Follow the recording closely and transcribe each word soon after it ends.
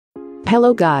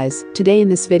Hello guys, today in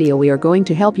this video we are going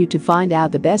to help you to find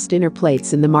out the best dinner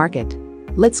plates in the market.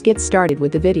 Let's get started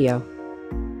with the video.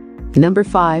 Number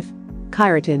 5.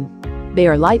 Kyraton. They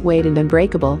are lightweight and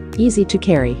unbreakable, easy to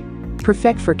carry.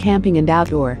 Perfect for camping and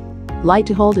outdoor. Light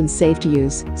to hold and safe to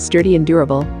use, sturdy and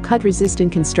durable,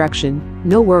 cut-resistant construction,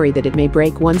 no worry that it may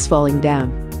break once falling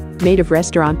down. Made of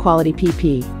restaurant-quality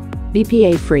PP.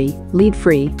 BPA-free,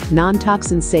 lead-free,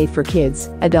 non-toxin safe for kids,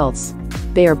 adults.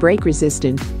 They are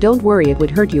break-resistant, don't worry it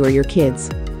would hurt you or your kids.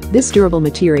 This durable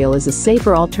material is a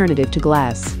safer alternative to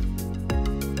glass.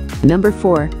 Number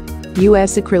 4.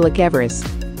 US Acrylic Everest.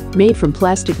 Made from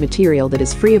plastic material that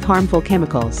is free of harmful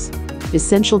chemicals.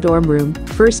 Essential dorm room,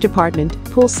 first apartment,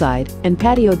 poolside, and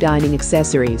patio dining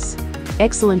accessories.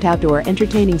 Excellent outdoor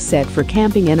entertaining set for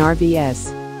camping and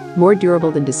RVs. More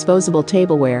durable than disposable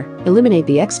tableware, eliminate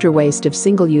the extra waste of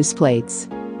single-use plates.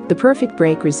 The perfect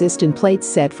break-resistant plate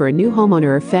set for a new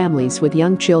homeowner or families with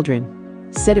young children.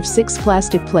 Set of 6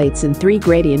 plastic plates in 3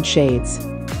 gradient shades.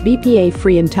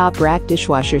 BPA-free and top rack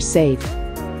dishwasher safe.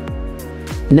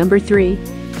 Number 3.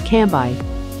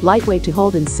 CAMBUY. Lightweight to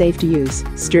hold and safe to use,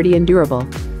 sturdy and durable.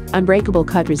 Unbreakable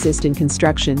cut-resistant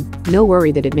construction, no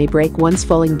worry that it may break once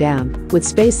falling down, with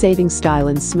space-saving style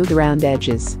and smooth round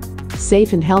edges.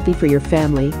 Safe and healthy for your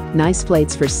family, nice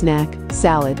plates for snack,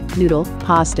 salad, noodle,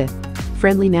 pasta.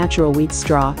 Friendly natural wheat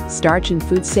straw, starch and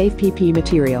food-safe PP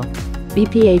material.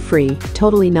 BPA-free,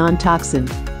 totally non-toxin.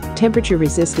 Temperature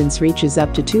resistance reaches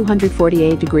up to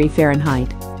 248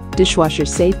 Fahrenheit.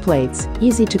 Dishwasher-safe plates,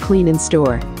 easy to clean and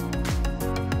store.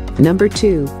 Number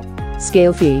 2.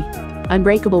 SGAOFIEE.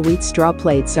 Unbreakable wheat straw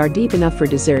plates are deep enough for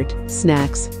dessert,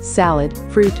 snacks, salad,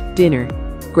 fruit, dinner.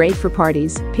 Great for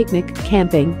parties, picnic,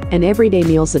 camping, and everyday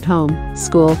meals at home,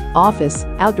 school, office,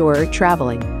 outdoor or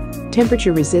traveling.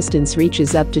 Temperature resistance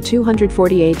reaches up to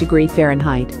 248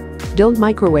 Fahrenheit. Don't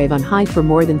microwave on high for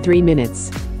more than 3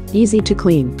 minutes. Easy to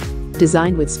clean.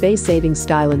 Designed with space-saving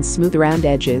style and smooth round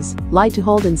edges, light to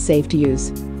hold and safe to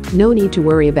use. No need to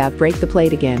worry about break the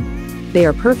plate again. They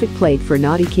are perfect plate for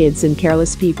naughty kids and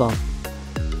careless people.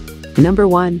 Number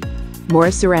 1.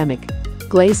 Mora ceramic.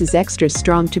 Glaze is extra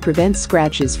strong to prevent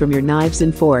scratches from your knives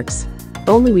and forks.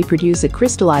 Only we produce a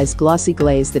crystallized glossy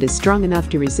glaze that is strong enough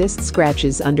to resist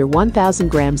scratches under 1,000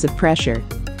 grams of pressure.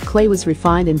 Clay was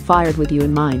refined and fired with you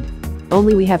in mind.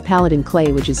 Only we have Paladin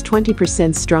clay which is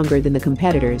 20% stronger than the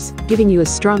competitors, giving you a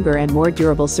stronger and more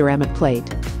durable ceramic plate.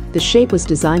 The shape was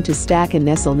designed to stack and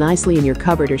nestle nicely in your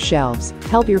cupboard or shelves,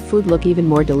 help your food look even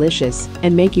more delicious,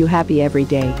 and make you happy every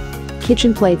day.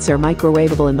 Kitchen plates are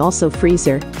microwavable and also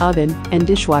freezer, oven, and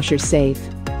dishwasher safe.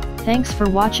 Thanks for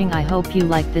watching. I hope you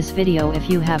liked this video. If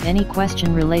you have any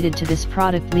question related to this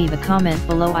product, leave a comment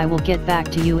below. I will get back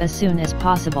to you as soon as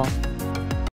possible.